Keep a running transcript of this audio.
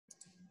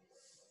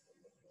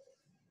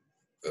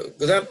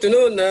Good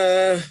afternoon,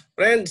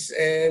 friends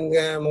and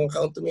mga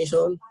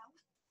ka-automation.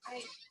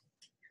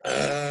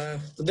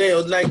 Today, I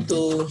would like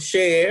to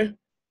share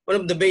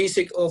one of the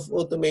basic of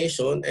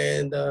automation,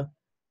 and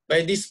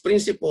by this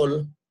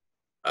principle,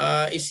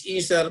 it's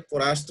easier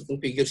for us to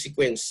configure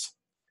sequence.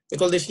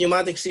 We call this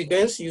pneumatic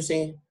sequence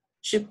using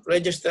shift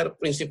register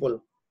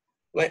principle.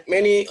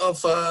 Many of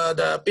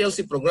the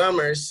PLC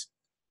programmers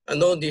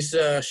know this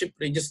shift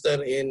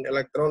register in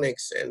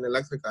electronics and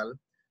electrical.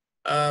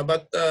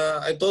 But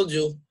I told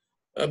you,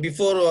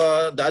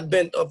 before the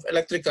advent of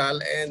electrical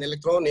and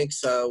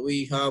electronics,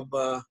 we have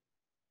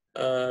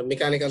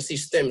mechanical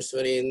systems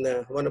wherein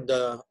one of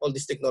the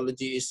oldest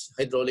technology is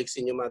hydraulics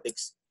and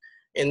pneumatics.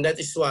 And that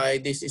is why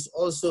this is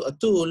also a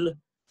tool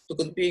to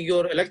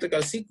configure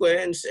electrical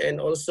sequence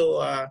and also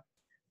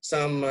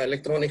some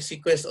electronic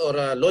sequence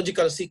or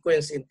logical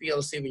sequence in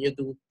PLC when you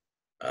do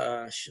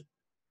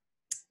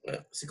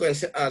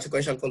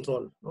sequential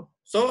control.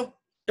 So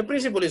the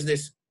principle is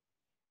this.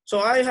 So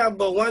I have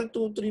a 1,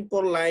 2, 3,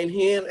 4 line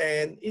here,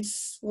 and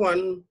each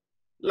one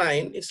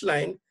line,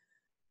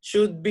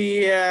 should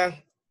be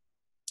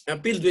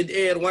filled with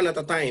air one at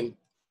a time.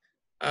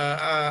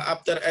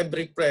 After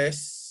every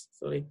press,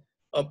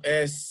 of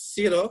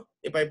S0,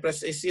 if I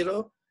press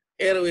S0,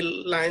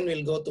 line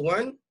will go to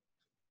 1.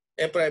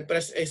 If I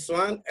press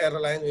S1, air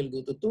line will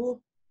go to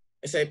 2.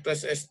 As I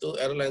press S2,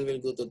 air line will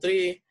go to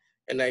 3.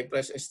 And I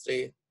press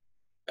S3,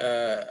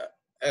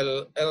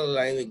 L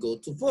line will go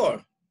to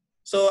 4.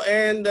 So,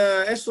 and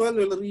S1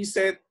 will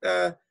reset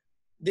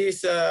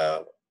this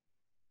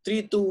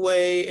 3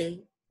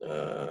 two-way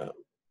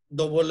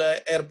double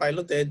air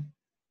piloted.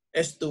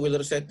 S2 will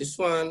reset this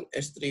one.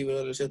 S3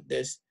 will reset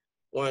this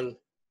one.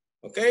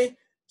 Okay?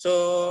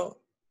 So,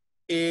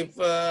 if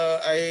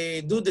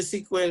I do the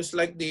sequence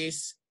like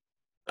this,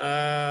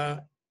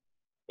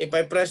 if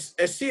I press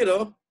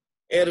S0,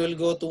 air will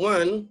go to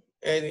 1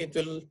 and it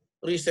will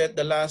reset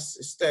the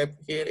last step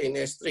here in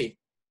S3.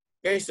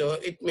 Okay? So,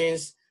 it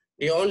means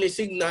the only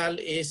signal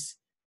is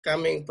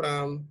coming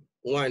from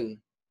 1.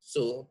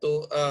 So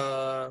to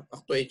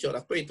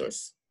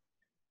actuators.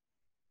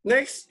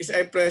 Next is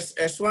I press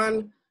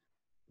S1.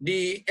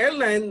 The air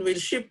line will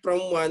shift from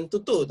 1 to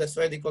 2. That's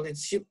why they call it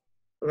shift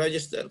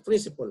register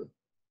principle.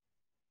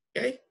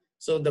 Okay.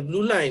 So the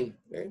blue line,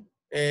 okay,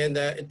 and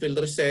it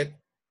will reset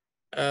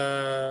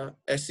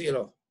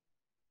S0,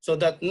 so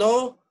that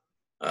no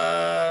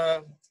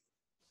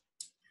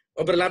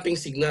overlapping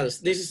signals.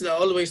 This is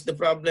always the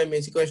problem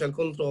in sequential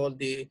control.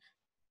 The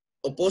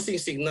opposing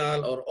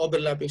signal or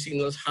overlapping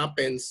signals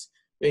happens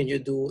when you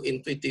do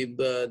intuitive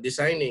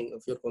designing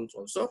of your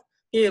control. So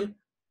here,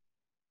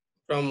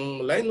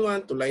 from line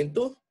 1 to line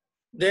 2,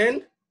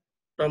 then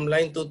from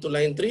line 2 to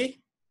line 3,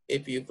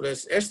 if you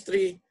press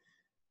S3,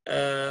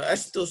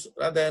 S2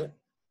 rather,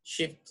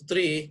 shift to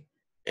 3,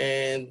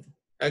 and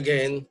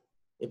again,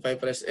 if I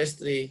press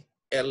S3,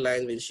 air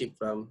line will shift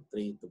from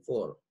 3 to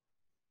 4.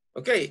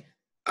 Okay.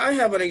 I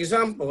have an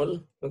example,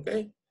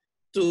 okay,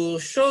 to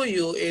show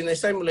you in a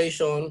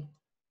simulation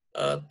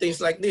things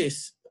like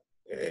this.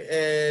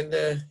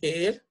 And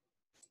here,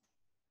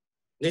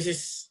 this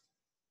is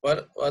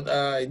what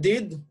I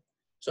did.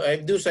 So I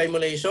do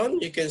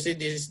simulation. You can see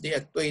this is the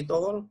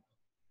actuator,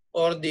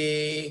 or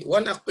the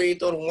one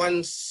actuator,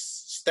 one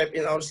step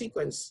in our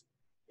sequence.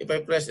 If I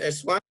press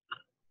S1,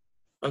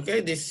 okay,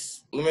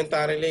 this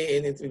momentarily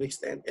and it will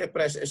extend. I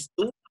press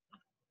S2.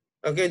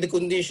 Okay, the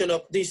condition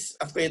of this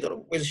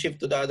actuator will shift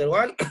to the other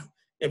one.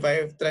 If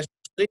I press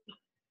 3,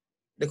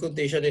 the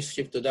condition is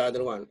shift to the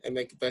other one. And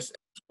I press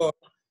S4,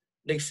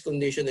 this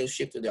condition will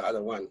shift to the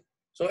other one.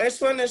 So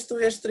S1,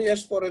 S2, S3,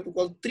 S4, we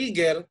call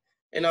trigger,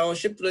 and our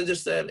shift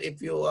register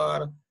if you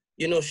are,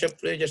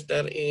 shift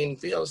register in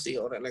PLC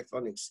or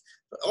electronics.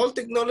 All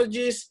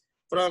technologies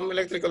from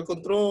electrical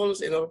controls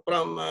and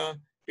from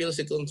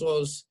PLC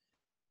controls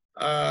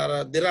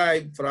are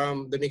derived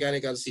from the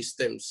mechanical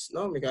systems,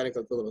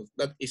 mechanical control.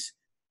 That is,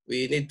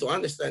 we need to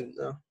understand,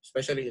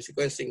 especially in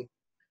sequencing.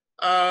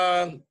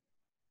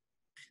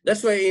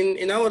 That's why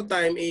in our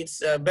time,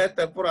 it's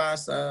better for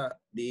us,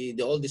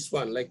 the oldest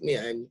one, like me,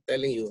 I'm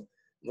telling you,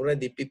 I'm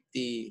already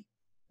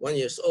 51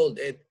 years old.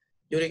 And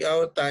during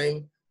our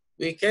time,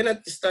 we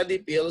cannot study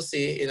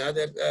PLC in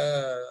other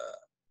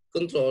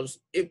controls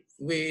if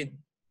we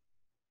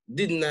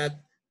did not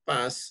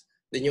pass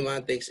the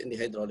pneumatics and the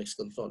hydraulics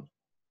control.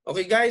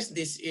 Okay, guys,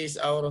 this is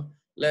our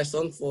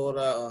lesson for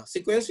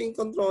sequencing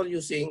control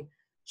using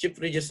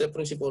shift register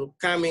principle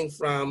coming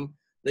from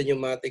the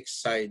pneumatic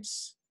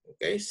sides.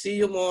 Okay, see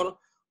you more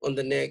on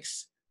the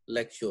next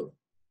lecture.